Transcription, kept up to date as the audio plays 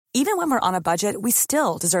Even when we're on a budget, we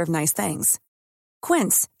still deserve nice things.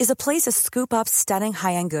 Quince is a place to scoop up stunning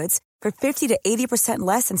high-end goods for 50 to 80%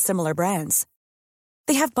 less than similar brands.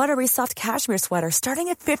 They have buttery soft cashmere sweaters starting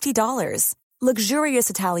at $50, luxurious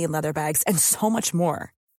Italian leather bags, and so much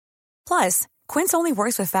more. Plus, Quince only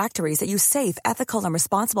works with factories that use safe, ethical, and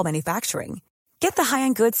responsible manufacturing. Get the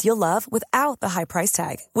high-end goods you'll love without the high price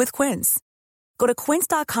tag with Quince. Go to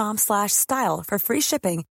quince.com/style for free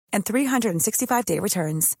shipping and 365-day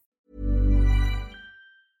returns.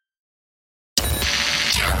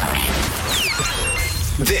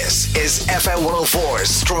 This is FM 104's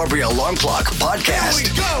Strawberry Alarm Clock Podcast.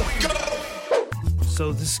 Here we go.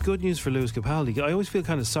 So this is good news for Lewis Capaldi. I always feel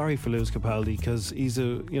kind of sorry for Lewis Capaldi because he's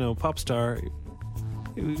a pop star,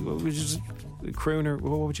 which is a crooner.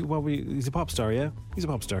 He's a pop star, yeah. He's a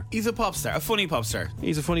pop star. He's a pop star, a funny pop star.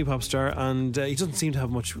 He's a funny pop star, and he doesn't seem to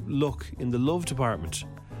have much luck in the love department.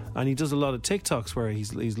 And he does a lot of TikToks where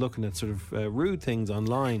he's looking at sort of rude things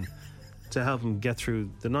online to help him get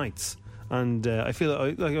through the nights. And I feel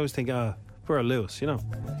like I always think, poor Lewis, Yeah.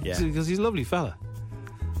 Because he's a lovely fella.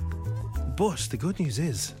 But the good news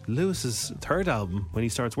is, Lewis's third album, when he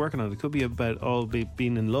starts working on it, could be about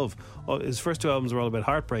being in love. His first two albums were all about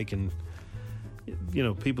heartbreak and,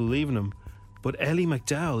 people leaving him. But Ellie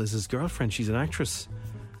McDowell is his girlfriend. She's an actress.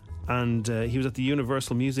 And he was at the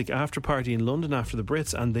Universal Music after party in London after the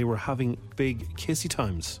Brits, and they were having big kissy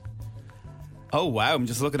times. Oh, wow. I'm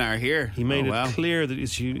just looking at her here. He made it clear that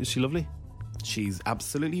is she lovely? She's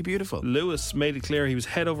absolutely beautiful. Lewis made it clear he was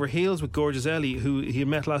head over heels with gorgeous Ellie, who he had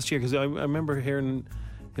met last year, because I remember hearing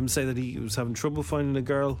him say that he was having trouble finding a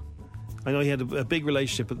girl. I know he had a big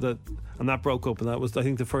relationship, and that broke up, and that was, I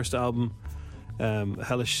think, the first album,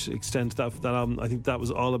 Hellish Extent, that album, I think that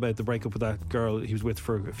was all about the breakup with that girl he was with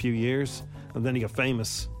for a few years, and then he got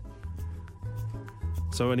famous.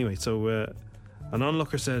 So anyway, an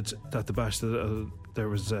onlooker said that the bash there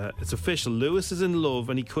was it's official. Lewis is in love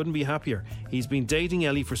and he couldn't be happier. He's been dating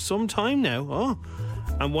Ellie for some time now.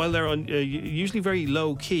 And while they're usually very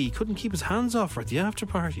low key, he couldn't keep his hands off her at the after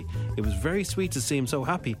party. It was very sweet to see him so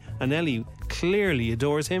happy, and Ellie clearly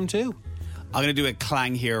adores him too. I'm going to do a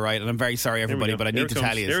clang here, right? And I'm very sorry, everybody, but I need to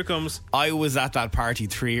tell you. Here it comes. I was at that party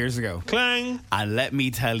 3 years ago. Clang! And let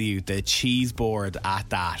me tell you, the cheese board at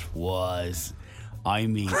that was... it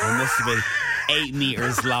must have been 8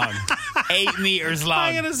 metres long. 8 metres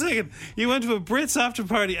long. Hang on a second. You went to a Brits after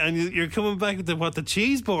party and you're coming back with what the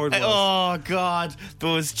cheese board was. Oh, God. There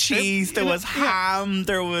was cheese, there was ham,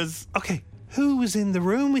 there was... Okay, who was in the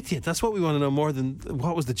room with you? That's what we want to know more than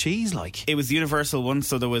what was the cheese like. It was the Universal one,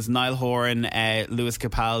 so there was Niall Horan, Lewis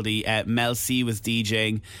Capaldi, Mel C was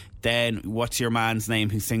DJing. Then, what's your man's name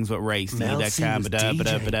who sings with Race? Mel C was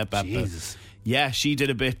DJing. Jesus. Yeah, she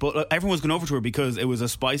did a bit, but everyone was going over to her because it was a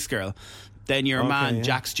Spice Girl. Then your man,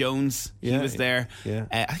 Jax Jones, he was there. Yeah.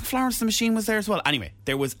 I think Florence the Machine was there as well. Anyway,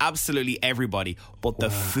 there was absolutely everybody. But the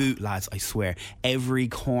food, lads, I swear, every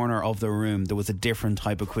corner of the room, there was a different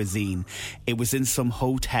type of cuisine. It was in some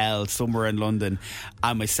hotel somewhere in London.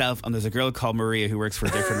 And myself, and there's a girl called Maria who works for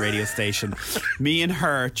a different radio station. Me and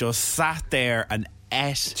her just sat there and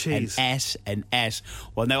ate and ate.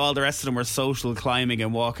 Well, now all the rest of them were social climbing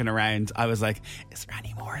and walking around. I was like, is there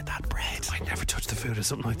any more of that bread? I'd never touch the food or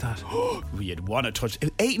something like that. You'd want to touch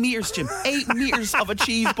 8 metres, Jim. 8 metres of a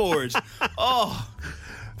cheese board. Oh,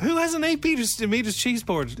 who has an 8 metres cheese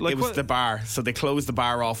board? Like, it was the bar, so they closed the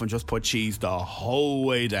bar off and just put cheese the whole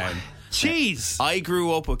way down. Cheese. I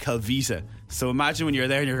grew up with Calvita, so imagine when you're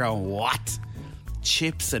there and you're going, what?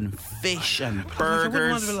 Chips and fish and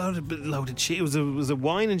burgers. I wouldn't want a loaded cheese. It was a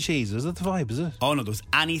wine and cheese. Is that the vibe? Is it? Oh no, there was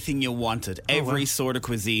anything you wanted. Every sort of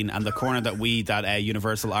cuisine. And the corner that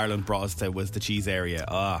Universal Ireland brought us to was the cheese area.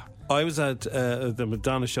 I was at the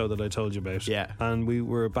Madonna show that I told you about. Yeah. And we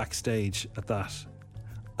were backstage at that,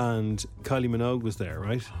 and Kylie Minogue was there,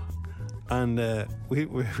 right? And we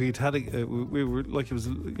were like, it was,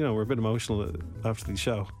 we're a bit emotional after the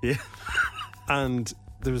show. Yeah. And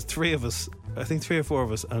there was 3 of us, I think 3 or 4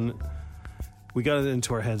 of us, and we got it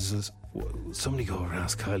into our heads, somebody go over and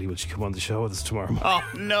ask Kylie, will she come on the show with us tomorrow morning? Oh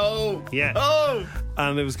no. Yeah. Oh.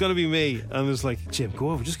 And it was going to be me, and it was like, Jim,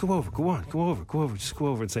 go over, just go over, go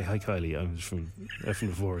over and say hi Kylie, I'm from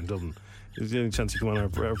FM4 in Dublin. There's the only chance you come on our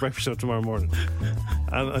breakfast show tomorrow morning.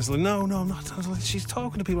 And I was like, no, I'm not. I was like, she's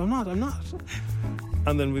talking to people, I'm not.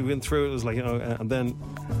 And then we went through it, was like, and then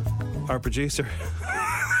our producer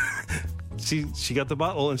she got the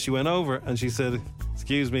bottle and she went over and she said,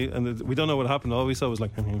 "Excuse me," and we don't know what happened. All we saw was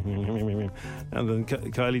like, and then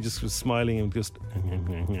Kylie just was smiling and just,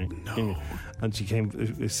 no. And she came.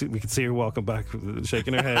 We could see her walking back,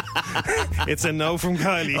 shaking her head. It's a no from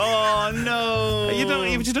Kylie. Oh no!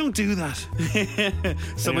 You don't do that.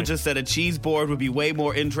 Someone just said a cheese board would be way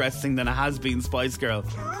more interesting than a has-been Spice Girl.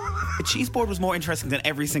 A cheese board was more interesting than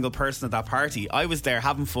every single person at that party. I was there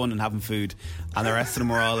having fun and having food, and the rest of them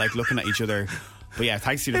were all like looking at each other. But yeah,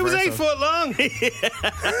 thanks to Universal. It was 8 foot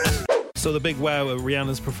long. So the big wow at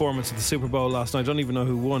Rihanna's performance at the Super Bowl last night. I don't even know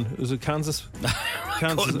who won. Was it Kansas?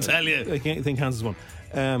 Kansas. Couldn't tell you. I think Kansas won.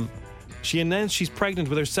 She announced she's pregnant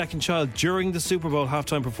with her second child during the Super Bowl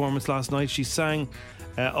halftime performance last night. She sang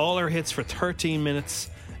all her hits for 13 minutes.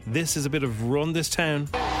 This is a bit of Run This Town.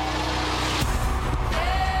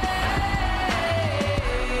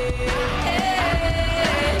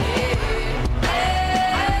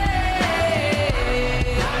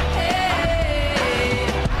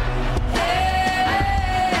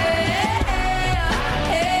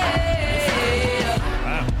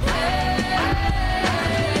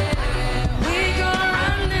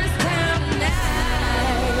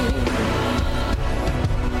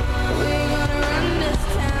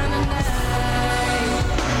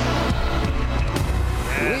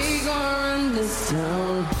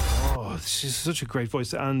 She's such a great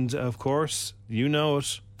voice, and of course, you know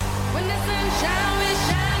it. When the sunshine we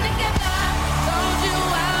shine together, told you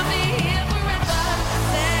I'll be here forever.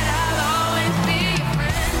 Said I'll always be your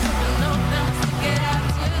friend. You'll know them stick it out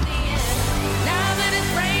to the end. Now that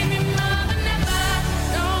it's raining more than ever,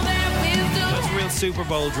 know that we'll do. Those real Super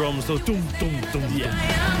Bowl drums, those dum dum dum. Yeah,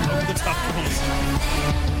 over the top drums.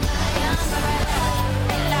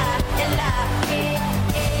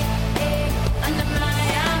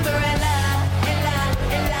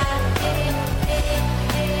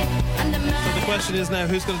 The question is now,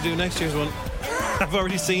 who's going to do next year's one? I've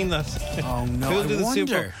already seen that. Oh no! Who'll do I the wonder.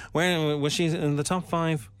 Super Bowl? Where was she in the top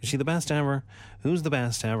 5? Is she the best ever? Who's the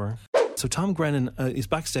best ever? So Tom Grennan is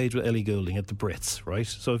backstage with Ellie Goulding at the Brits, right?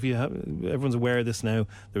 So if you have, everyone's aware of this now.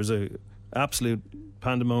 There's a absolute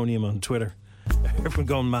pandemonium on Twitter. Everyone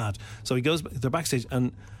going mad. So he goes. They're backstage,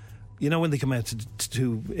 and you know when they come out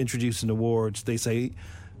to introduce an award, they say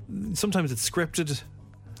sometimes it's scripted,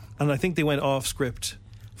 and I think they went off script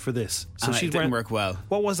for this. So and she's it wearing, didn't work well.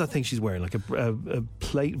 What was that thing she's wearing? Like a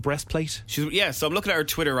breastplate? So I'm looking at her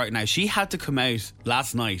Twitter right now. She had to come out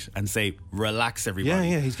last night and say, "Relax, everybody."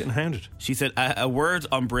 Yeah, he's getting hounded. She said, a word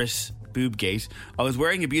on Brit Boobgate. I was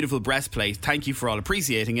wearing a beautiful breastplate. Thank you for all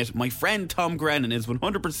appreciating it. My friend Tom Grennan is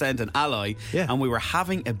 100% an ally, and we were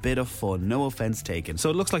having a bit of fun. No offence taken. So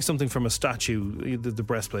it looks like something from a statue, the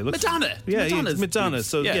breastplate. Madonna. Yeah, Madonna's it's Madonna. boobs.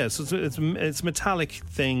 So so it's metallic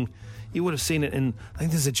thing. You would have seen it in, I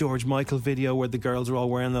think there's a George Michael video where the girls are all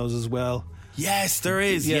wearing those as well. Yes, there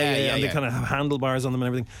is. Yeah. And they kind of have handlebars on them and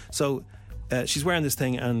everything. So she's wearing this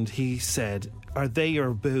thing, and he said, "Are they your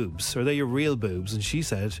boobs? Are they your real boobs?" And she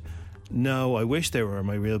said, "No, I wish they were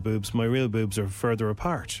my real boobs. My real boobs are further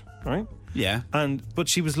apart." Right? Yeah. But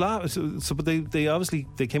she was laughing. But they obviously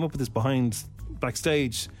they came up with this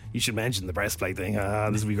backstage. You should mention the breastplate thing.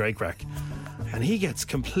 This would be great crack. And he gets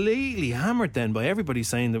completely hammered then by everybody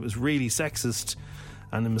saying that it was really sexist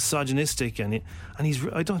and misogynistic, and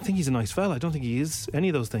I don't think he's a nice fella. I don't think he is any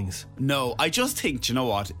of those things. No, I just think, do you know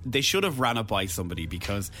what? They should have ran it by somebody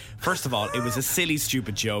because, first of all, it was a silly,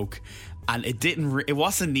 stupid joke. And it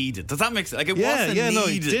wasn't needed. Does that make sense? Like, it wasn't needed. No,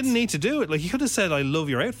 he didn't need to do it. Like, he could have said, "I love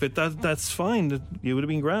your outfit." That's fine. You would have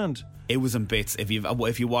been grand. It was in bits. If you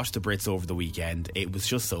watched the Brits over the weekend, it was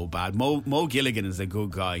just so bad. Mo Gilligan is a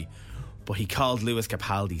good guy, but he called Lewis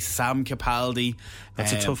Capaldi Sam Capaldi.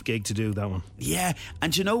 That's a tough gig to do, that one. Yeah,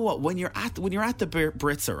 and you know what? When you're at the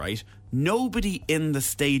Brits, all right, nobody in the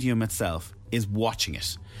stadium itself is watching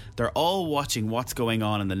it. They're all watching what's going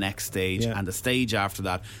on in the next stage and the stage after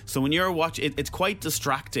that. So when you're watching, it's quite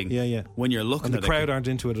distracting. Yeah. When you're looking at the crowd aren't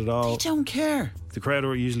into it at all. They don't care. The crowd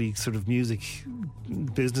are usually sort of music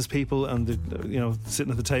business people, and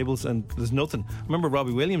sitting at the tables, and there's nothing. I remember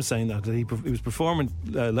Robbie Williams saying that he was performing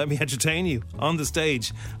 "Let Me Entertain You" on the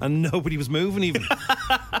stage, and nobody was moving even.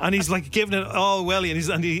 And he's like giving it all welly,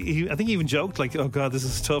 and he I think he even joked like, "Oh God, this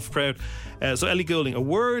is a tough crowd." So Ellie Goulding, a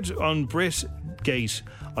word on Brit Gate.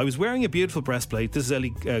 I was wearing a beautiful breastplate. This is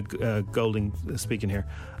Ellie Goulding speaking here.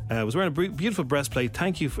 I was wearing a beautiful breastplate.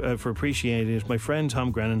 Thank you for appreciating it. My friend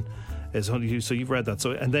Tom Grennan is, so you've read that.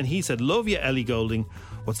 So, and then he said, "Love you, Ellie Goulding.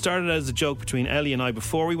 What started out as a joke between Ellie and I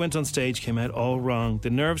before we went on stage came out all wrong. The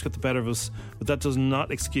nerves got the better of us, but that does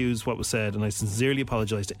not excuse what was said, and I sincerely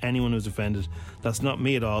apologise to anyone who's offended. That's not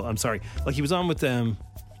me at all. I'm sorry." Like, he was on with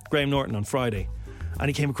Graham Norton on Friday, and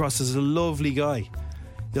he came across as a lovely guy.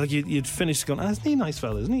 Like you'd finished going, isn't he a nice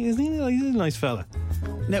fella? Isn't he? He's a nice fella.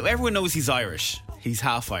 Now, everyone knows he's Irish. He's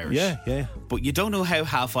half Irish. Yeah. But you don't know how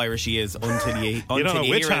half Irish he is until you don't know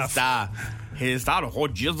which hear half. His dad,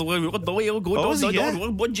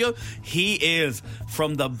 he is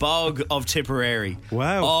from the bog of Tipperary.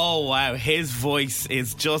 Wow. Oh, wow. His voice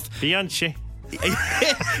is just... Bianchi.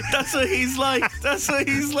 That's what he's like.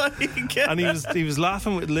 And he was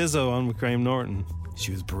laughing with Lizzo on with Graham Norton.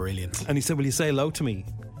 She was brilliant. And he said, will you say hello to me?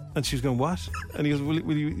 And she was going, what? And he goes,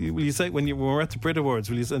 will you say, when we're at the Brit Awards,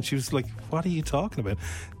 will you? And she was like, what are you talking about?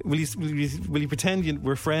 Will you pretend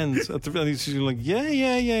we're friends? And she's like,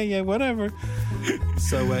 yeah, whatever.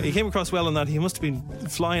 So he came across well on that. He must have been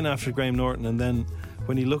flying after Graham Norton. And then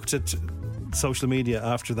when he looked at social media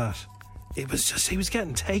after that, it was just, he was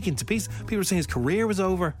getting taken to pieces. People were saying his career was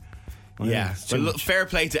over. Yeah. Well, look, fair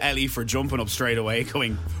play to Ellie for jumping up straight away,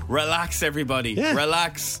 going, relax, everybody. Yeah.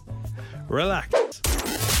 Relax.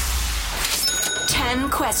 10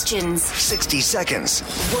 questions, 60 seconds.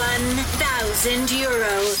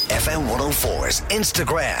 €1,000 FM 104's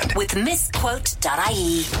Instagram. with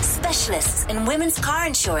misquote.ie. Specialists in women's car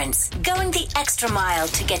insurance. Going the extra mile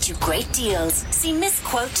to get you great deals. See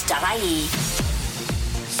misquote.ie.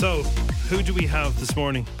 So, who do we have this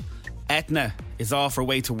morning? Etna is off her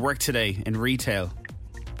way to work today in retail.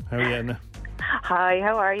 How are you, Edna? Hi,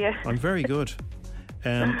 how are you? I'm very good.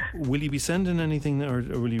 Will you be sending anything, or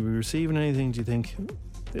will you be receiving anything, do you think,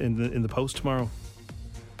 in the post tomorrow?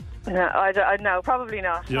 No, no, probably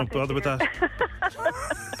not. You don't bother with that?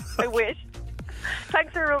 I wish.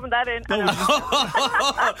 Thanks for rubbing that in.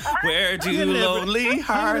 Where do lonely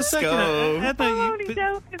hearts go? Edna, only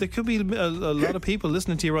joking. there could be a lot of people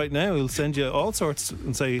listening to you right now who'll send you all sorts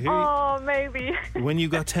and say, hey, Oh, maybe. when you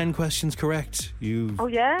got 10 questions correct, you Oh,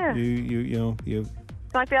 yeah. you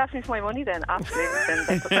Might be asking for my money then,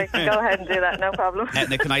 absolutely. Then go ahead and do that, no problem.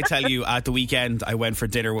 Etna, can I tell you, at the weekend I went for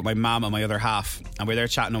dinner with my mum and my other half, and we were there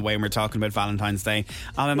chatting away and we were talking about Valentine's Day,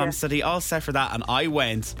 and my mum said, he all set for that, and I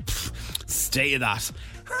went, stay of that.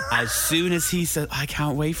 As soon as he said, I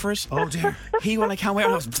can't wait for it. Oh dear. He went, I can't wait.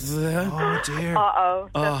 And I was, Oh dear. Uh-oh,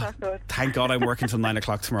 that's not good. thank God I'm working till 9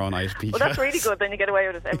 o'clock tomorrow night. Well, that's really good, then you get away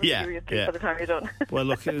with it every Yeah, serious yeah. by the time you're done. Well,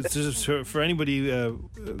 look, it's just for anybody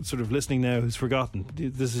sort of listening now who's forgotten,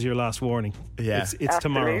 this is your last warning. Yeah. It's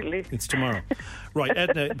tomorrow. Absolutely. It's tomorrow. Right,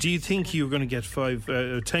 Edna, do you think you're going to get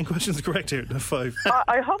 10 questions correct here? No, 5.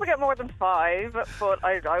 I hope I get more than 5, but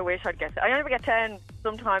I wish I'd get. I only get 10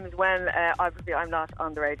 sometimes when obviously I'm not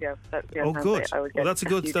on the radio. That's the only time good. I would Well, get that's a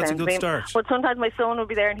good few that's a 10s. good start. But sometimes my son will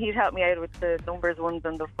be there and he'd help me out with the numbers ones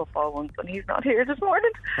and the football ones, and he's not here this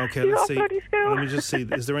morning. Okay, He's let's off see. bloody school. Let me just see.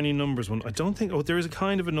 Is there any numbers one? I don't think. Oh, there is a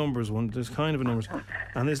kind of a numbers one. There's kind of a numbers.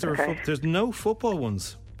 And is there Okay. there's no football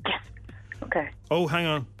ones? Okay. Oh, hang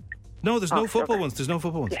on. No, there's no football okay. ones. There's no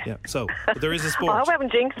football ones. Yeah. Yeah. So, but there is a I sport. hope I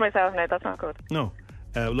haven't jinxed myself now. That's not good. No.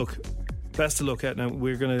 Look, best of luck, Edna.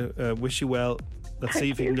 We're going to wish you well. Let's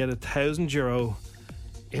see if you can get €1,000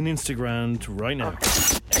 in Instagram right now.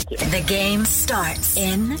 The game starts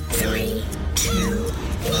in 3, 2,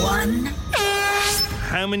 1.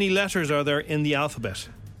 How many letters are there in the alphabet?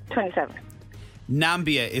 27.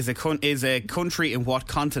 Nambia is a country in what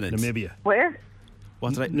continent? Namibia. Where?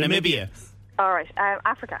 What did I? Namibia. All right.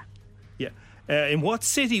 Africa. Yeah. In what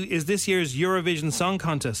city is this year's Eurovision Song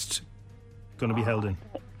Contest going to be held in?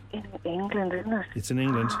 In England, isn't it? It's in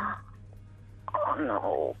England. Oh,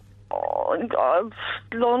 no. Oh, God.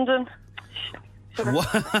 London.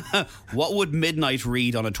 What would midnight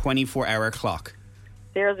read on a 24-hour clock?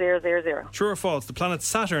 0000. True or false? The planet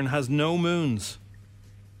Saturn has no moons.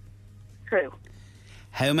 True.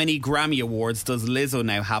 How many Grammy Awards does Lizzo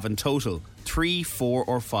now have in total? 3, 4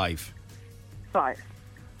 or 5? 5.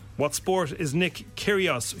 What sport is Nick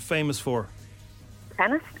Kyrgios famous for?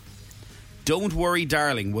 Tennis. Don't Worry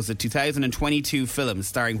Darling was a 2022 film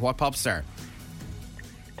starring what pop star?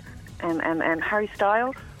 Harry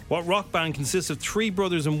Styles. What rock band consists of 3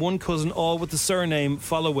 brothers and 1 cousin, all with the surname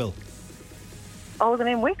Followill? Oh, the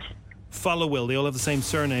name which? Followill. They all have the same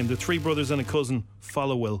surname. They're 3 brothers and a cousin.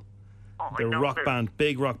 Followill. They're a rock band,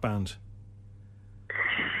 big rock band.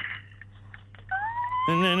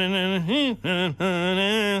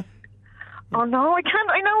 Oh no, I can't.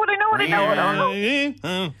 I know it.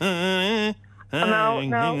 No.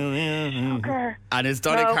 Okay. And is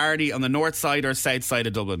Donna No. Carney on the north side or south side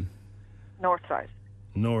of Dublin? North side.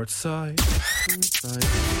 North side.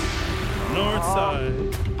 North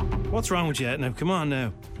side. What's wrong with you, Edna? Come on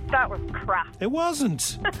now. That was crap. It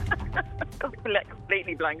wasn't.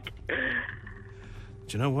 Completely blank. Do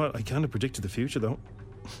you know what? I kind of predicted the future, though.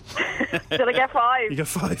 Did I get 5? You got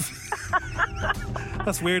 5.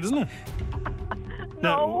 That's weird, isn't it?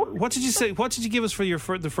 No. Now, what did you say? What did you give us for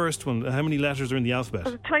the first one? How many letters are in the alphabet?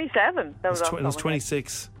 It was 27. That was, It was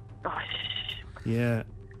 26. Oh, Yeah.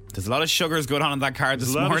 There's a lot of sugars going on in that card this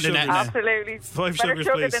There's a lot of morning. sugars. Etna. absolutely. 5 Better sugars,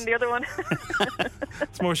 sugar please. than the other one.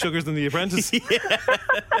 It's more sugars than The Apprentice.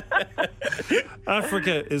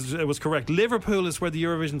 Africa was correct. Liverpool is where the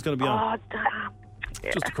Eurovision's going to be on. Oh, damn.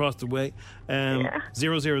 Yeah. Just across the way.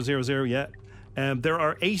 0000, yeah. There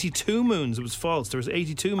are 82 moons. It was false. There was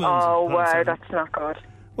 82 moons. Oh, on wow, Saturday. that's not good.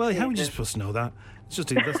 Well, how are you supposed to know that? It's just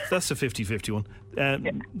that's a 50-50 one.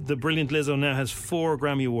 The brilliant Lizzo now has 4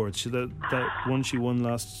 Grammy Awards. That one she won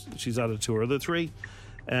last, she's added to her other 3.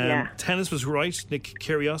 Tennis was right. Nick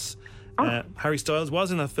Kyrgios. Harry Styles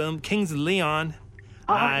was in that film. Kings of Leon.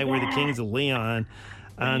 We're the Kings of Leon.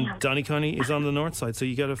 And Donny Coney is on the north side, so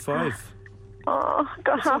you get a 5. Oh,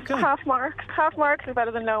 got half marks. Half marks is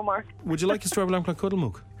better than no marks. Would you like a strawberry alarm clock cuddle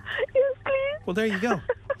mug? Yes, please. Well, there you go.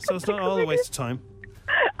 So it's not all a waste of time.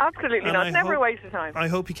 Absolutely And not. I Never a hope- waste of time. I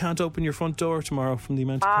hope you can't open your front door tomorrow from the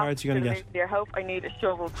amount of cards you're going to get. Absolutely. I hope I need a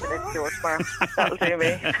shovel to this door tomorrow. That'll do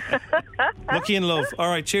me. Lucky in love. All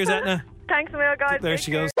right, cheers, Etna. Thanks a million, guys. There Take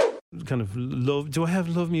she care. goes. Kind of love. Do I have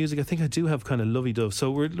love music? I think I do have kind of lovey-dove.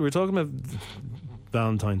 So we're talking about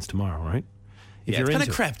Valentine's tomorrow, right? If Yeah, it's kind of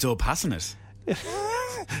into crept up, hasn't it?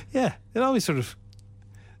 yeah, it always sort of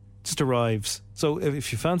just arrives. So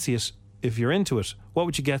if you fancy it, if you're into it, what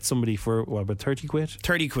would you get somebody for, what, about 30 quid?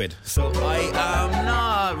 30 quid. So I am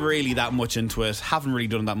not really that much into it. Haven't really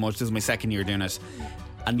done that much. This is my second year doing it.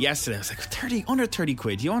 And yesterday I was like, under 30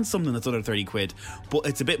 quid. You want something that's under 30 quid, but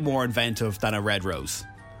it's a bit more inventive than a red rose.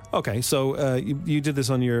 Okay, so you did this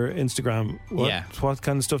on your Instagram. Yeah. What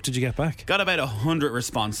kind of stuff did you get back? Got about 100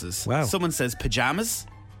 responses. Wow. Someone says pajamas,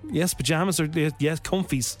 Yes, pajamas are, yes,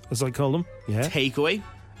 comfies, as I call them. Yeah, takeaway,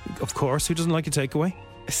 of course. Who doesn't like a takeaway?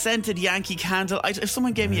 a scented Yankee candle. If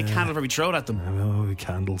someone gave me a candle, I'd probably throw it at them. Oh,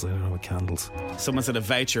 candles. I don't know what candles. Someone said a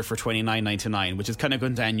voucher for $29.99, which is kind of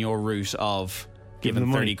going down your route of Give giving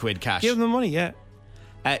them 30 money. quid cash. Give them the money, yeah.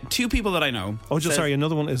 2 people that I know. Oh, just says- sorry.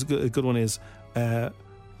 Another one is a good one is a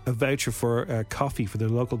voucher for coffee for their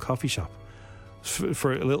local coffee shop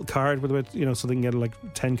for a little card with about, so they can get like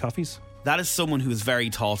 10 coffees. That is someone who is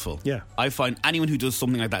very thoughtful. Yeah. I find anyone who does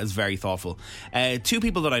something like that is very thoughtful. 2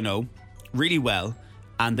 people that I know really well,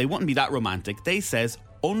 and they wouldn't be that romantic. They says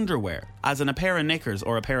underwear, as in a pair of knickers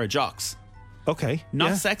or a pair of jocks. Okay, Not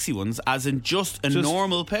yeah. sexy ones, as in just a Just-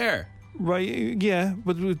 normal pair. Right, yeah,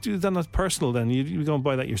 but then that's personal. Then you go and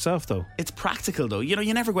buy that yourself, though. It's practical though. You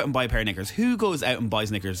never go out and buy a pair of knickers. Who goes out and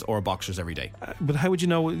buys knickers or boxers every day? But how would you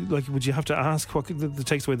know? Like, would you have to ask? What that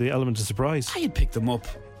takes away the element of surprise? I'd pick them up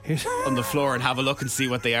Here's- on the floor and have a look and see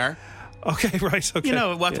what they are. Okay, right. Okay, You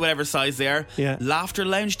know, Yeah. whatever size they are. Yeah. Laughter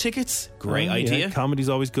lounge tickets, great Yeah, idea. Comedy's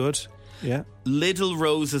always good. Yeah, Lidl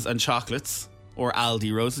roses and chocolates, or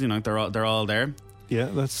Aldi roses. They're all there. yeah.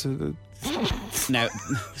 That's Now,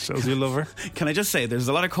 shows you love her. can I just say, there's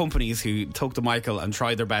a lot of companies who took to Michael and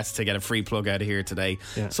tried their best to get a free plug out of here today.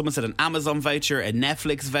 Yeah. Someone said an Amazon voucher, a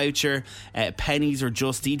Netflix voucher, a Pennies or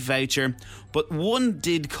Just Eat voucher. But one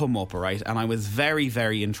did come up, all right, and I was very,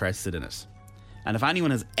 very interested in it. And if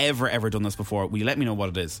anyone has ever done this before, will you let me know what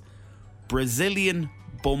it is? Brazilian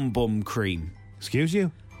bum cream. Excuse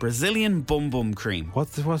you. Brazilian bum cream.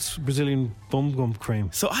 What's Brazilian bum cream?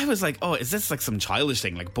 So I was like, oh, is this like some childish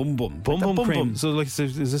thing, like bum? Bum Like the cream. So, like,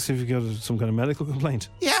 is this if you got some kind of medical complaint?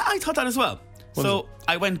 Yeah, I thought that as well. What So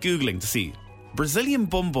I went Googling to see. Brazilian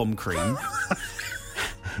bum cream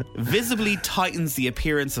visibly tightens the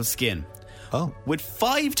appearance of skin. Oh, With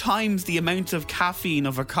 5 times the amount of caffeine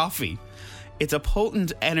of a coffee. It's a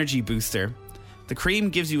potent energy booster. The cream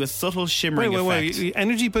gives you a subtle shimmering effect. wait!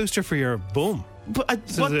 Energy booster for your bum. But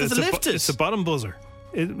So what does it lift it? It's a bottom buzzer.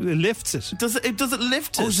 It lifts it. Does it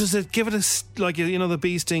lift it? Oh, does it give it like the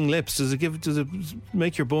bee sting lips? Does it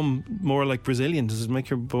make your bum more like Brazilian? Does it make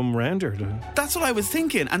your bum rounder? That's what I was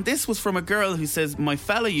thinking. And this was from a girl who says my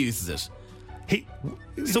fella uses it.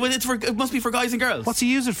 So it must be for guys and girls. What's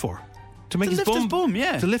he use it for? To make To lift his bum,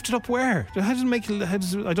 yeah. To lift it up where? How does it make?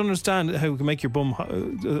 I don't understand how it can make your bum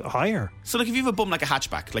higher. So like if you have a bum like a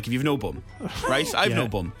hatchback, like if you've no bum, right? I have Yeah. no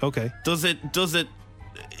bum. Okay. Does it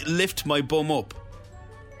lift my bum up?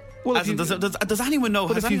 Well, As in, does anyone know?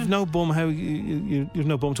 but has if you've anyone- no bum, how you've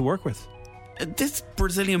no bum to work with? This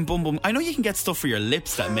Brazilian bum, I know you can get stuff for your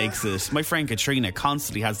lips that makes it. My friend Katrina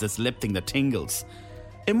constantly has this lip thing that tingles.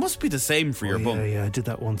 It must be the same for your bum. Yeah, I did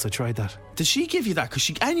that once. I tried that. Did she give you that? Because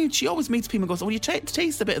she always meets people and goes, "Oh, you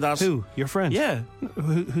taste a bit of that." Who? Your friend? Yeah,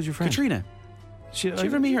 Who's your friend? Katrina. She Did you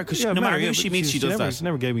ever meet her? 'Cause no matter who she meets, she does never, that. She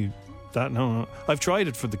never gave me That no. I've tried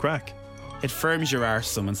it for the crack. It firms your arse,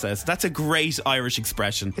 someone says. That's a great Irish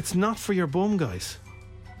expression. It's not for your bum, guys.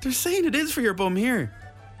 They're saying it is for your bum here.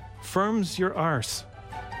 Firms your arse.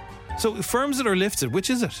 So firms it or lifts it, which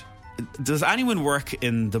is it? Does anyone work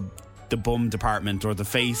in the bum department or the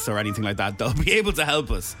face or anything like that? They'll be able to help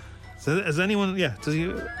us. So has anyone? Yeah. Does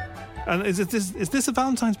you? And is this a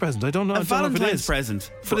Valentine's present? I don't know. A I don't know if it Valentine's is.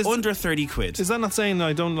 present for But is- under 30 quid. Is that not saying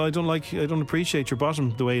I don't appreciate your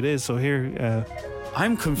bottom the way it is? So here,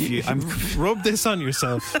 I'm confused. rub this on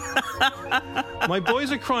yourself. My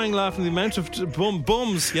boys are crying laughing. The amount of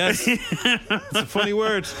bums. Yes, it's a funny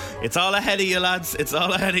word. It's all ahead of you, lads. It's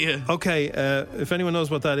all ahead of you. Okay, if anyone knows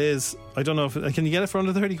what that is, I don't know if can you get it for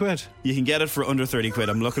under 30 quid? You can get it for under 30 quid.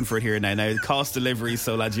 I'm looking for it here now. Now, it costs delivery,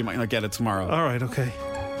 so lads, you might not get it tomorrow. All right, okay.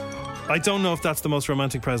 I don't know if that's the most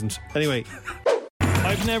romantic present. Anyway,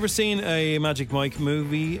 I've never seen a Magic Mike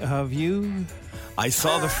movie. Have you? I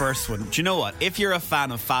saw the first one. Do you know what? If you're a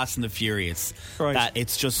fan of Fast and the Furious, Right. that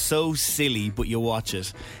it's just so silly, but you watch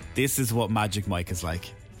it, this is what Magic Mike is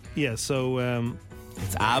like. Yeah. So,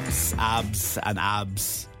 It's abs, abs, and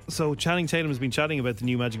abs. so Channing Tatum has been chatting about the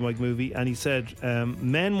new Magic Mike movie, and he said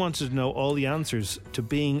men wanted to know all the answers to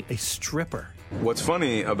being a stripper. What's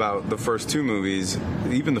funny about the first two movies,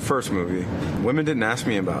 even the first movie, women didn't ask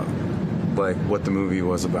me about like what the movie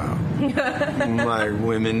was about. Like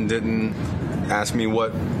women didn't ask me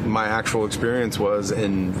what my actual experience was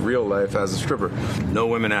in real life as a stripper. No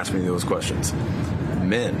women asked me those questions.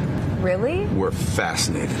 Men Really? were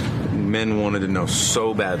fascinated. Men wanted to know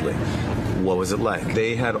so badly, what was it like?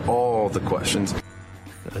 They had all the questions.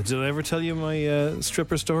 Did I ever tell you my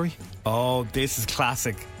stripper story? Oh, this is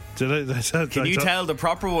classic. Did I? Can you tell the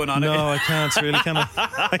proper one on it? No, I can't really. Can I?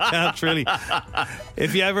 I can't really.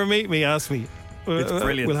 If you ever meet me, ask me. It's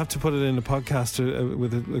brilliant. We'll have to put it in a podcast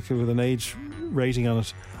with an age rating on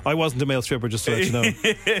it. I wasn't a male stripper, just to let you know.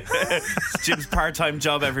 It's Jim's part-time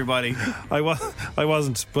job, everybody. I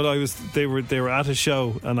wasn't, but I was. They were at a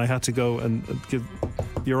show, and I had to go and give.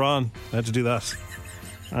 You're on. I had to do that,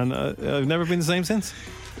 and I've never been the same since.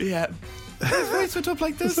 Yeah. His voice went up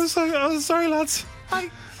like this. Sorry, lads. Hi.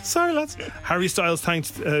 Sorry, lads. Harry Styles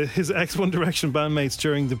thanked his ex-One Direction bandmates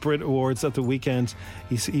during the Brit Awards at the weekend.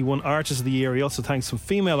 He won Artist of the Year. He also thanked some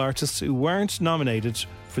female artists who weren't nominated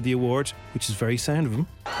for the award, which is very sound of him.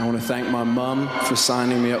 I want to thank my mum for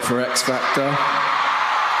signing me up for X Factor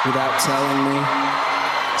without telling me.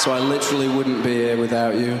 So I literally wouldn't be here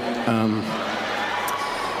without you.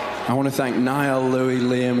 I want to thank Niall, Louis,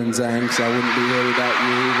 Liam and Zane, because I wouldn't be here without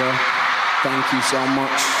you either. Thank you so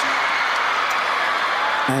much.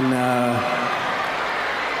 And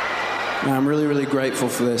I'm really, really grateful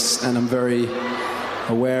for this, and I'm very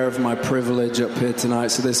aware of my privilege up here tonight.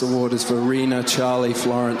 So this award is for Rena, Charlie,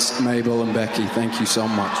 Florence, Mabel and Becky. Thank you so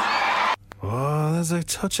much. Oh, there's a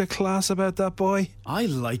touch of class about that boy. I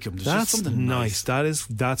like him. There's That's just something nice.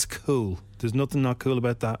 That's cool. There's nothing not cool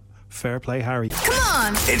about that. Fair play, Harry.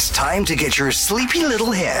 It's time to get your sleepy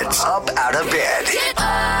little heads up out of bed.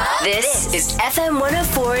 This is FM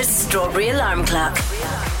 104's Strawberry Alarm Clock.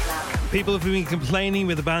 People have been complaining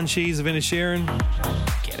with the Banshees of Inisherin.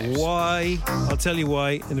 Why? I'll tell you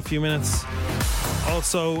why in a few minutes.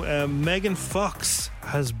 Also, Megan Fox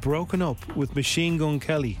has broken up with Machine Gun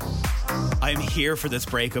Kelly. I'm here for this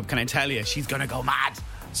breakup, can I tell you? She's gonna go mad.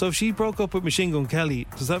 So if she broke up with Machine Gun Kelly,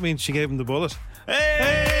 does that mean she gave him the bullet?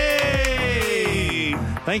 Hey!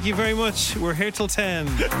 Thank you very much. We're here till 10.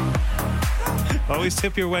 Always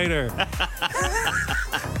tip your waiter.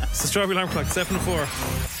 It's the Strawberry Alarm Clock, 7:04.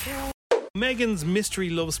 Megan's mystery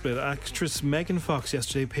love split. Actress Megan Fox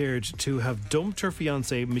yesterday appeared to have dumped her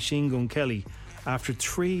fiancé Machine Gun Kelly after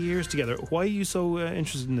 3 years together. Why are you so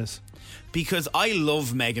interested in this? Because I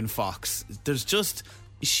love Megan Fox. There's just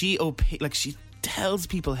she tells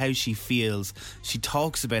people how she feels. She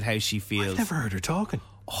talks about how she feels. I've never heard her talking.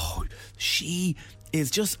 Oh, she is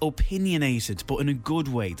just opinionated, but in a good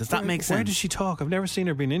way. Does that make sense? Where does she talk? I've never seen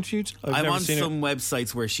her being interviewed. I'm on some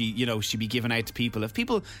websites where she be given out to people. If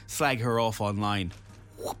people slag her off online,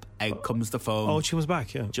 whoop, out comes the phone. Oh, she was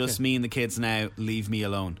back, yeah. Just me and the kids now. Leave me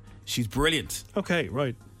alone. She's brilliant. Okay,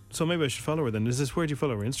 right. So maybe I should follow her then. Where do you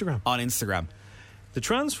follow her? Instagram? On Instagram. The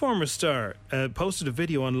Transformers star posted a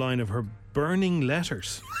video online of her burning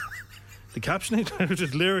letters. The caption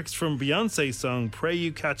included lyrics from Beyonce's song Pray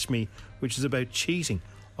You Catch Me, which is about cheating.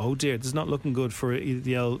 Oh dear, this is not looking good for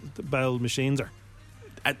the Bell Machines.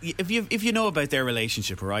 If you know about their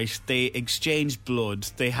relationship, right? They exchanged blood.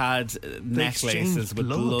 They had necklaces with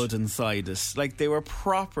blood inside it. Like, they were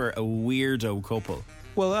proper a weirdo couple.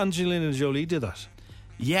 Well, Angelina Jolie did that.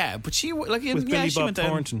 Yeah, but she with Billy she Bob went down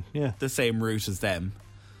Thornton, yeah, the same route as them.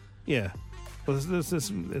 Yeah. Well,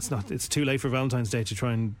 it's not. It's too late for Valentine's Day to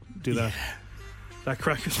try and do that. That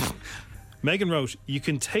crackers. Megan wrote, "You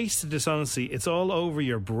can taste the dishonesty. It's all over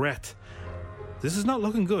your breath. This is not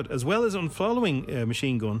looking good." As well as unfollowing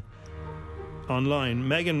Machine Gun online,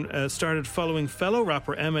 Megan started following fellow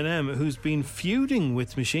rapper Eminem, who's been feuding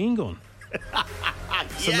with Machine Gun.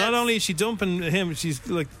 So not only is she dumping him, she's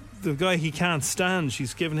like the guy he can't stand.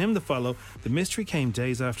 She's given him the follow. The mystery came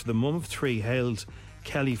days after the mum of three hailed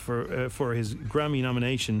Kelly for his Grammy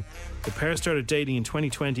nomination. The pair started dating in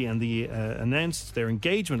 2020 and they announced their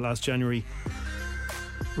engagement last January,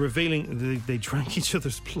 revealing they drank each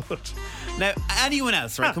other's blood. Now, anyone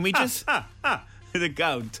else, right? Can we just the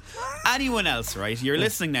count? Anyone else, right? You're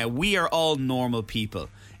listening now. We are all normal people.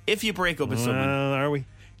 If you break up with someone, are we?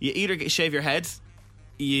 You either shave your head,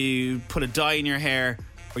 you put a dye in your hair,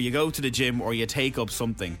 or you go to the gym, or you take up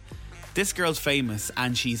something. This girl's famous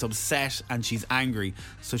and she's upset and she's angry,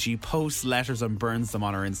 so she posts letters and burns them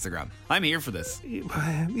on her Instagram. I'm here for this.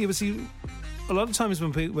 Yeah, but see, a lot of times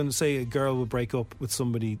when say a girl would break up with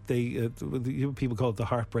somebody, they people call it the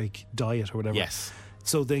heartbreak diet or whatever. Yes.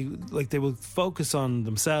 So they will focus on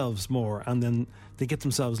themselves more, and then they get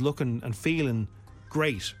themselves looking and feeling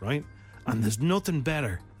great, right? And there's nothing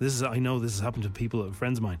better. I know this has happened to people,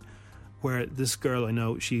 friends of mine, where this girl I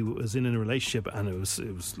know, she was in a relationship and it was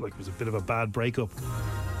a bit of a bad breakup.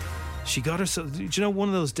 She got herself, do you know, one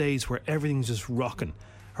of those days where everything's just rocking.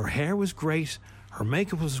 Her hair was great, her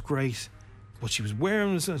makeup was great, what she was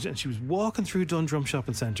wearing was, and she was walking through Dundrum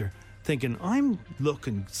Shopping Centre thinking, I'm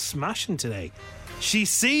looking smashing today. She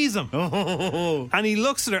sees him and he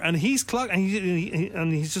looks at her and he's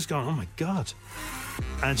and he's just going, oh my God.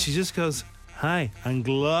 And she just goes, hi, and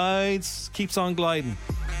glides, keeps on gliding.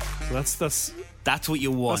 So that's what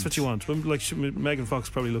you want. That's what you want. Like Megan Fox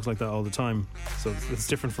probably looks like that all the time, so it's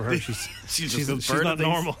different for her. She's not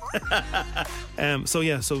normal.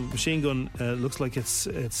 So Machine Gun looks like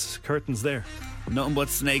it's curtains there. Nothing but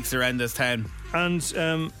snakes around this town.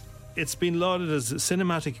 And it's been lauded as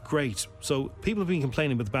cinematic great. So people have been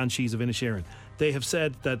complaining about the Banshees of Inisherin. They have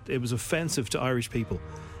said that it was offensive to Irish people.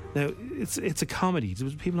 Now it's a comedy. Do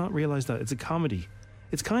people not realise that it's a comedy?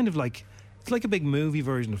 It's kind of like. It's like a big movie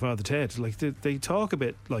version of Father Ted. Like they talk a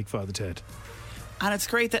bit like Father Ted. And it's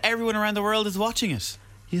great that everyone around the world is watching it.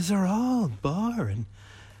 Yes, they're all boring.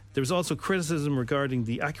 There was also criticism regarding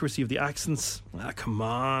the accuracy of the accents. Come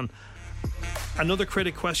on. Another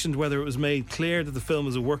critic questioned whether it was made clear that the film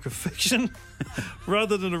is a work of fiction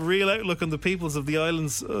rather than a real outlook on the peoples of the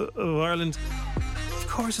islands of Ireland. Of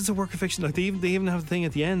course it's a work of fiction. Like they even have the thing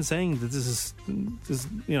at the end saying that this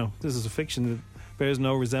is a fiction that bears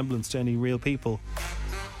no resemblance to any real people.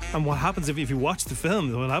 And what happens if you watch the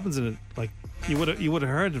film? What happens in it? Like you would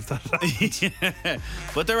have heard of that. Yeah.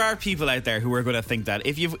 But there are people out there who are going to think that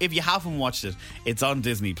if you haven't watched it, it's on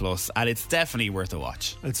Disney Plus and it's definitely worth a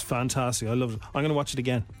watch. It's fantastic. I love it. I'm going to watch it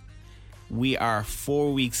again. We are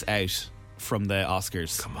 4 weeks out from the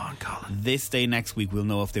Oscars. Come on, Colin. This day next week we'll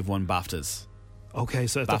know if they've won BAFTAs. Okay,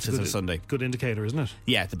 so that's BAFTAs on Sunday. Good indicator, isn't it?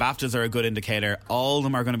 Yeah, the BAFTAs are a good indicator. All of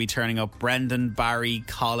them are going to be turning up. Brendan, Barry,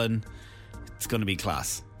 Colin. It's going to be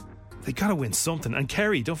class. They got to win something. And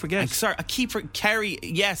Kerry, don't forget. Kerry.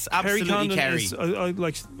 Yes, absolutely, Kerry.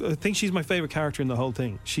 I think she's my favourite character in the whole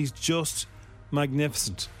thing. She's just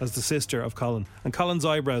magnificent as the sister of Colin. And Colin's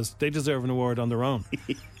eyebrows, they deserve an award on their own.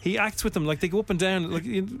 He acts with them like they go up and down. Like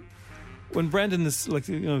when Brendan is like,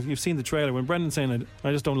 you've seen the trailer. When Brendan's saying,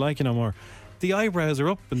 "I just don't like you no more," the eyebrows are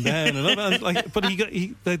up and down, and like, but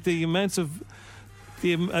the amounts of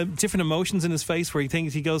the different emotions in his face where he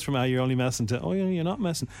thinks he goes from "you're only messing" to "oh yeah, you're not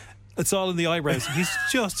messing." It's all in the eyebrows. He's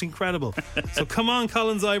just incredible. So come on,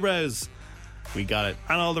 Colin's eyebrows. We got it,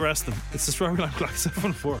 and all the rest of them. It's the Strawberry Alarm Clock. It's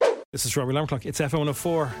F104. It's the Strawberry Alarm Clock. It's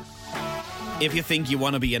F104. If you think you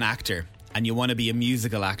want to be an actor and you want to be a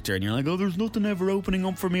musical actor and you're like, oh, there's nothing ever opening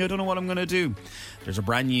up for me, I don't know what I'm going to do, there's a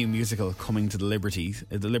brand new musical coming to the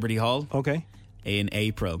Liberty Hall in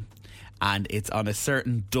April, and it's on a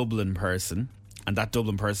certain Dublin person, and that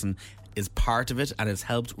Dublin person is part of it and has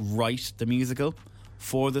helped write the musical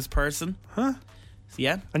for this person.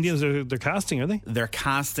 Yeah. And they're casting, are they? They're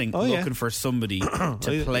casting, looking for somebody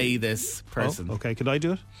to play this person. Okay, could I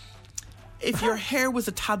do it? If your hair was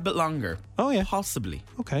a tad bit longer. Possibly.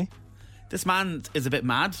 Okay. This man is a bit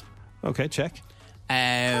mad. Okay, check.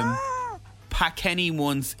 Pat Kenny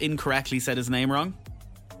once incorrectly said his name wrong.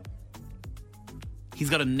 He's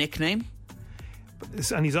got a nickname.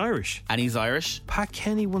 And he's Irish. Pat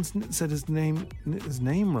Kenny once said his name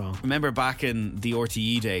wrong. Remember back in the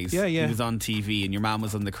RTE days? Yeah. He was on TV and your man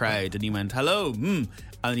was in the crowd and he went, hello,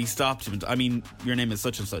 and he stopped him. I mean, your name is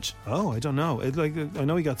such and such. Oh, I don't know. I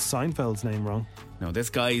know he got Seinfeld's name wrong. No, this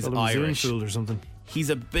guy's Called him Irish. Zoonfool or something. He's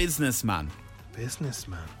a businessman.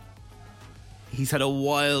 He's had a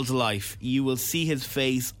wild life. You will see his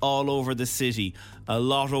face all over the city, a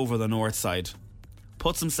lot over the north side.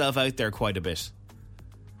 Puts himself out there quite a bit.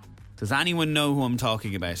 Does anyone know who I'm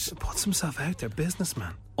talking about? Puts himself out there,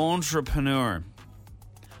 businessman. Entrepreneur.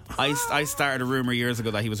 I started a rumour years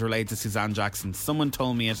ago that he was related to Suzanne Jackson. Someone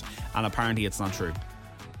told me it, and apparently it's not true.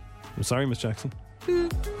 I'm sorry, Miss Jackson.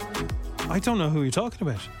 I don't know who you're talking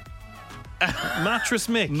about. Mattress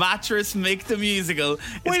Mick. Mattress Mick the musical.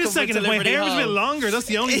 Wait a second, if my hair was a bit longer, that's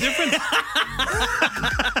the only difference.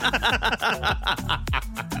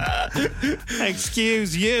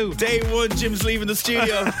 Excuse you. Day one, Jim's leaving the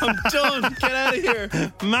studio. I'm done. Get out of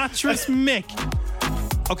here. Mattress Mick.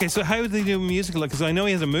 Okay, so how did they do a musical? Because I know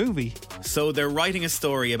he has a movie. So they're writing a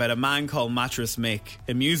story about a man called Mattress Mick,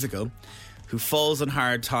 a musical, who falls on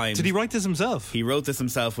hard times. Did he write this himself? He wrote this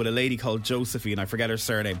himself with a lady called Josephine. I forget her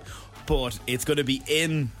surname. But it's going to be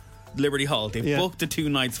in Liberty Hall. They've booked the 2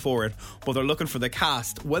 nights for it, but they're looking for the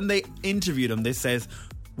cast. When they interviewed him, they says,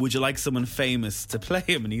 would you like someone famous to play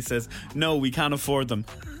him? And he says, no, we can't afford them.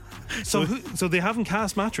 So they haven't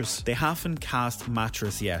cast Mattress? They haven't cast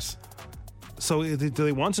Mattress yet. So do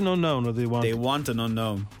they want an unknown, or do they want... They want an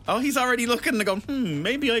unknown. Oh, he's already looking and going,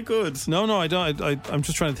 maybe I could. No, I don't. I'm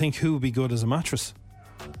just trying to think who would be good as a mattress.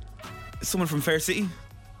 Someone from Fair City?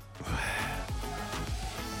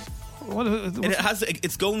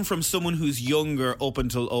 It's going from someone who's younger up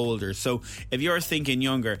until older. So if you're thinking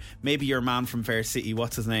younger, maybe your man from Fair City,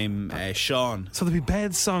 what's his name? Sean. So there'll be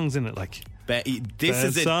bed songs in it, like... Bed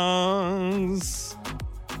songs.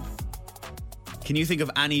 Can you think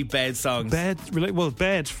of any bed songs? Bed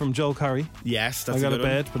from Joel Corry. Yes, that's I got a good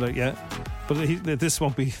bed, one. but this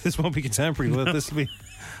won't be contemporary. This will be.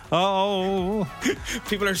 Oh,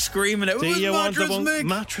 people are screaming out. Do you want Mattress Mick?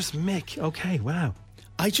 Mattress Mick? Okay, wow.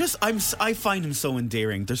 I find him so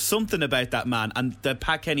endearing. There's something about that man. And the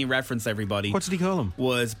Pat Kenny reference, everybody. What did he call him?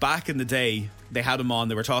 Was back in the day, they had him on,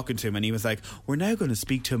 they were talking to him, and he was like, we're now going to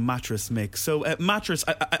speak to Mattress Mick. So, Mattress,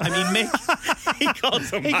 I mean Mick. He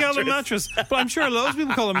calls him Mattress. He called him Mattress. But I'm sure loads of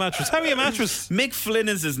people call him Mattress. How are you, Mattress? Mick Flynn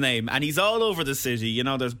is his name, and he's all over the city. You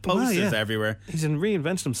know, there's posters everywhere. He's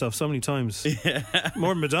reinvented himself so many times. Yeah.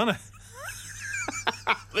 More than Madonna.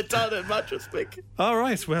 Madonna, Mattress Mick. All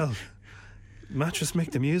right, well... Mattress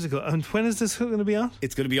Mick the musical. And when is this going to be on?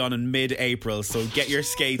 It's going to be on in mid-April, so get your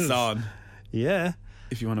skates on. Yeah.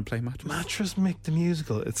 If you want to play Mattress. Mattress Mick the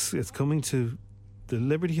musical. It's coming to the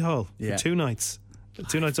Liberty Hall for 2 nights.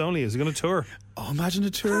 2 nights only. Is it going to tour? Oh, imagine the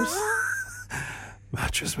tours.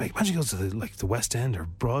 Mattress Mick. Imagine it goes to the West End or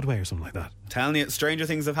Broadway or something like that. Telling you, stranger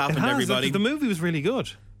things have happened, everybody. The movie was really good.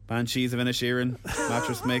 Banshees of Inisherin,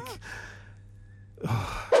 Mattress Mick.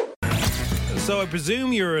 So I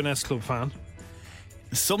presume you're an S Club fan.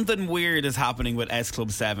 Something weird is happening with S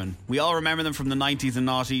Club 7. We all remember them from the 90s and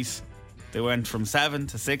noughties. They went from 7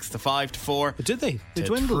 to 6 to 5 to 4. But did they? They to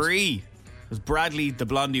dwindled. 3. It was Bradley, the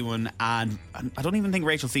blondie one, and I don't even think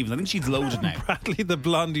Rachel Stevens. I think she's loaded now. Bradley, the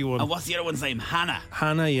blondie one. And what's the other one's name? Hannah.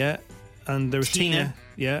 Hannah, yeah. And there was Tina.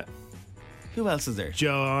 Yeah. Who else is there?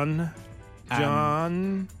 John.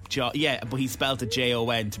 Yeah, but he spelled it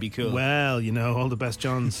Jon to be cool. Well, you know, all the best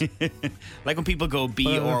Johns. Like when people go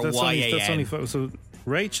B or that's Y-A-N. That's only so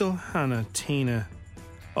Rachel, Hannah, Tina.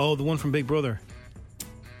 Oh, the one from Big Brother.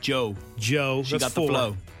 Joe. She that's got 4. The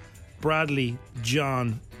flow. Bradley,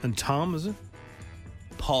 John, and Tom, is it?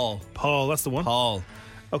 Paul, that's the one. Paul.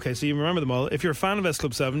 Okay, so you remember them all. If you're a fan of S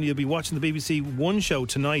Club 7, you'll be watching the BBC One show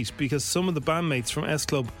tonight because some of the bandmates from S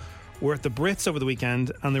Club were at the Brits over the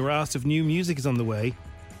weekend and they were asked if new music is on the way.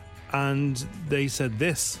 And they said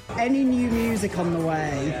this. Any new music on the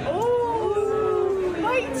way? Oh,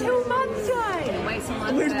 wait till Monday. Wait till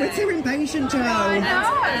Monday. We're too impatient, Joe. I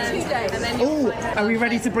know. Tuesday. And then Oh, are we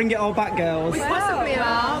ready to bring it all back, girls? we possibly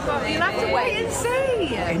are, but you'll have to wait and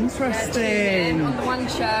see. Interesting. On the one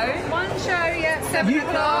show, yeah, 7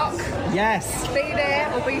 o'clock. Yes. Be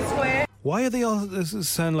there or be square. Why are they all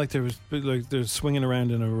sound like they're swinging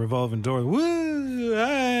around in a revolving door? Woo!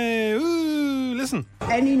 Hey! Woo! Listen.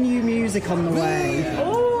 Any new music on the way?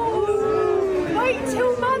 Oh, wait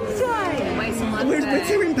till Monday. Wait till Monday. We're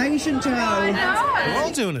too impatient, Joe. We're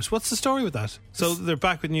all doing it. What's the story with that? So they're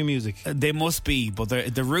back with new music. They must be, but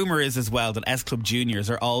the rumour is as well that S Club Juniors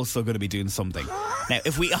are also going to be doing something. Now,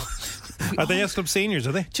 if we... Are they S Club Seniors,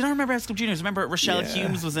 are they? Do you not remember S Club Juniors? Remember Rochelle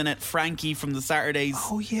Humes was in it, Frankie from the Saturdays.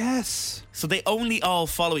 Oh, yes. So they only all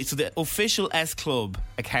follow it. So the official S Club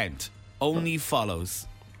account only follows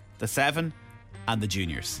the 7 and the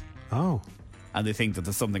juniors. Oh. And they think that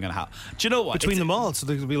there's something going to happen. Do you know what? Between them all, so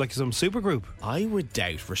there could be like some super group. I would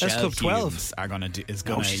doubt Rochelle Club 12 Humes is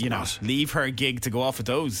going she's to not. leave her gig to go off with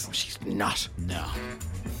those. She's not. No.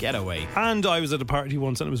 Get away. And I was at a party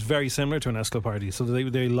once and it was very similar to an S Club party, so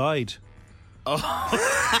they lied. Oh.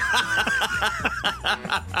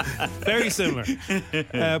 Very similar.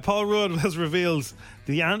 Paul Rudd has revealed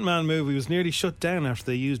the Ant-Man movie was nearly shut down after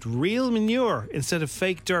they used real manure instead of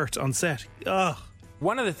fake dirt on set. Ugh.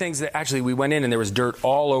 One of the things that actually we went in and there was dirt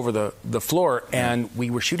all over the floor, and we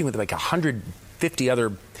were shooting with like 150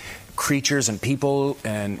 other creatures and people,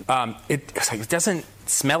 and it doesn't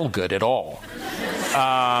smell good at all.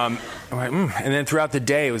 And then throughout the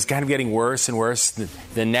day, it was kind of getting worse and worse.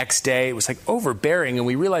 The next day, it was like overbearing, and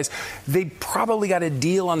we realized they probably got a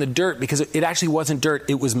deal on the dirt because it actually wasn't dirt,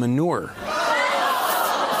 it was manure. What?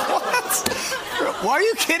 Why are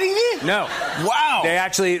you kidding me? No. Wow. They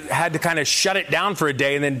actually had to kind of shut it down for a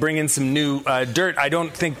day and then bring in some new dirt. I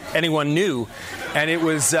don't think anyone knew. And it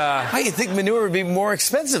was... I think manure would be more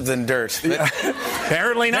expensive than dirt.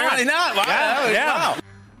 Apparently not. Apparently not. Wow. Yeah. Wow.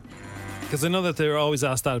 Because I know that they were always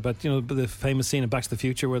asked that about, the famous scene in Back to the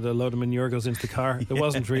Future where the load of manure goes into the car. It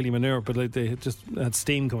wasn't really manure, but like they just had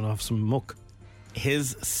steam coming off some muck.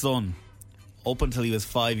 His son, up until he was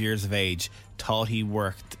 5 years of age, thought he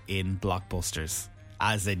worked in Blockbusters.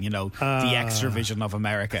 As in, the extra vision of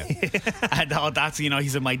America. And thought that's, he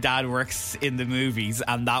said, my dad works in the movies,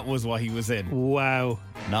 and that was what he was in. Wow.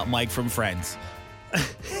 Not Mike from Friends.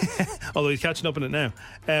 Although he's catching up in it now.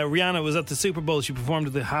 Rihanna was at the Super Bowl. She performed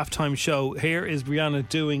at the halftime show. Here is Rihanna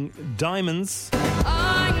doing Diamonds.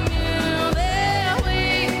 I knew that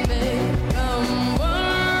we may come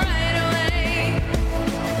right away.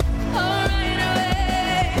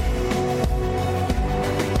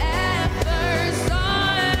 At first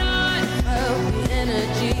sight, I felt the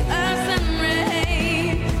energy of some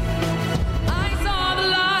rain. I saw the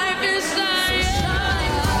light inside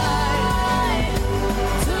tonight.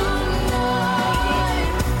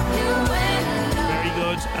 Very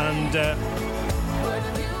good. And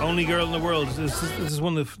Only Girl in the World. This is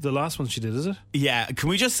one of the last ones she did, is it? Yeah, can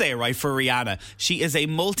we just say, right, for Rihanna, she is a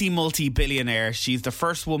multi-billionaire. She's the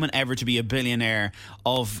first woman ever to be a billionaire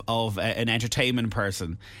of an entertainment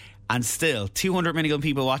person. And still, 200 million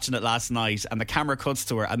people watching it last night, and the camera cuts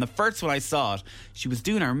to her. And the first when I saw it, she was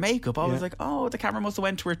doing her makeup. I was like, oh, the camera must have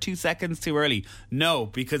went to her 2 seconds too early. No,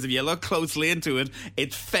 because if you look closely into it,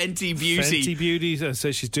 it's Fenty Beauty. Fenty Beauty.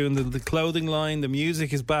 So she's doing the clothing line. The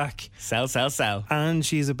music is back. Sell, sell, sell. And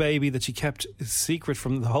she's a baby that she kept secret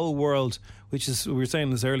from the whole world, which is, we were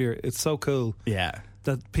saying this earlier, it's so cool. Yeah.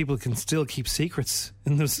 That people can still keep secrets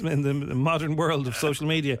in the modern world of social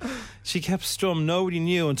media. She kept stum. Nobody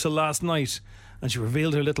knew until last night, and she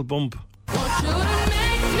revealed her little bump.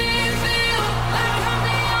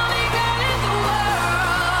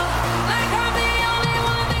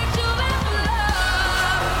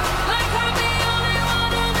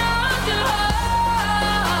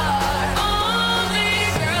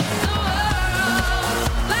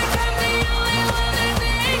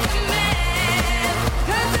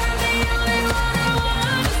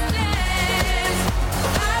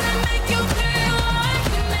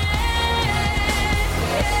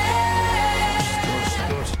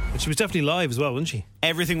 She was definitely live as well, wasn't she?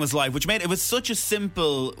 Everything was live, which made it was such a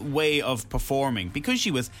simple way of performing because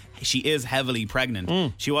she is heavily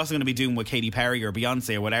pregnant. She wasn't going to be doing what Katy Perry or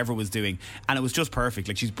Beyonce or whatever was doing, and it was just perfect.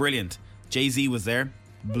 Like, she's brilliant. Jay-Z was there,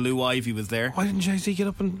 Blue Ivy was there. Why didn't Jay-Z get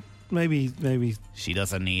up and maybe she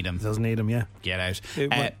doesn't need him. Doesn't need him, yeah. Get out.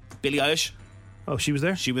 Billie Eilish. Oh, she was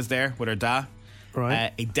there. She was there with her dad.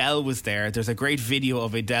 Right. Adele was there. There's a great video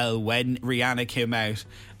of Adele when Rihanna came out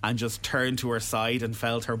and just turned to her side and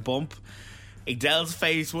felt her bump. Adele's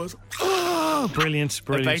face was brilliant.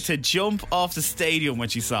 About to jump off the stadium when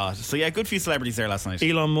she saw it. So yeah, good few celebrities there last night.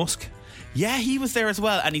 Elon Musk. Yeah, he was there as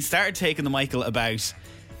well, and he started taking the Michael about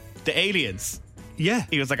the aliens. Yeah.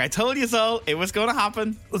 He was like, I told you so, it was going to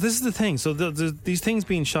happen. Well, this is the thing. So these things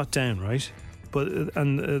being shut down, right? But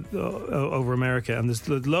over America, and there's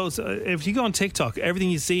loads. If you go on TikTok, everything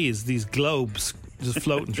you see is these globes just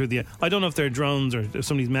floating through the air. I don't know if they're drones or if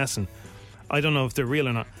somebody's messing. I don't know if they're real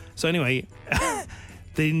or not. So anyway,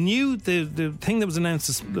 the thing that was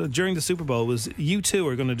announced during the Super Bowl was U2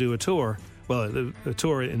 are going to do a tour well, a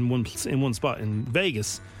tour in one spot in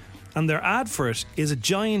Vegas, and their ad for it is a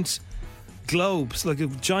giant globe, so like a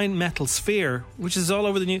giant metal sphere, which is all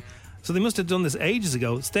over the new. So they must have done this ages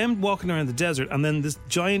ago. It's them walking around the desert, and then this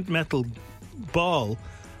giant metal ball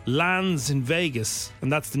lands in Vegas,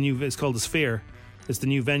 and that's the new. It's called the Sphere. It's the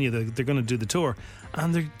new venue that they're going to do the tour,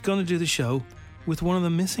 and they're going to do the show with one of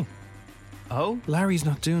them missing. Oh, Larry's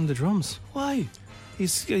not doing the drums. why?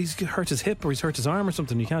 He's hurt his hip or he's hurt his arm or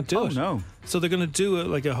something. You can't do it. No. So they're going to do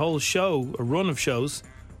a whole show, a run of shows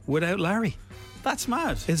without Larry. That's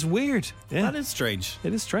mad. It's weird. Yeah. That is strange.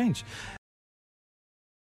 It is strange.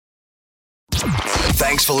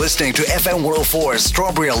 Thanks for listening to FM 104's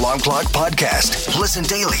Strawberry Alarm Clock podcast. Listen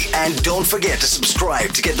daily and don't forget to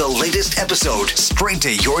subscribe to get the latest episode straight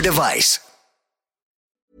to your device.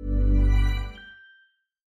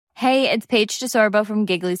 Hey, it's Paige DeSorbo from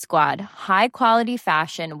Giggly Squad. High quality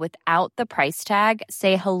fashion without the price tag.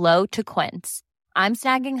 Say hello to Quince. I'm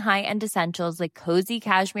snagging high-end essentials like cozy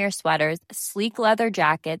cashmere sweaters, sleek leather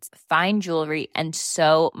jackets, fine jewelry, and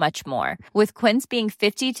so much more. With Quince being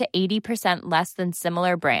 50 to 80% less than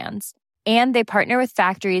similar brands. And they partner with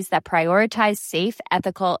factories that prioritize safe,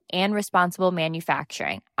 ethical, and responsible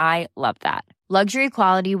manufacturing. I love that. Luxury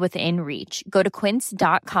quality within reach. Go to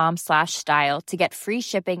quince.com/style to get free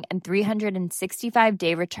shipping and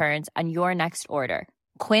 365-day returns on your next order.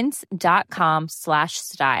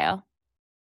 Quince.com/style.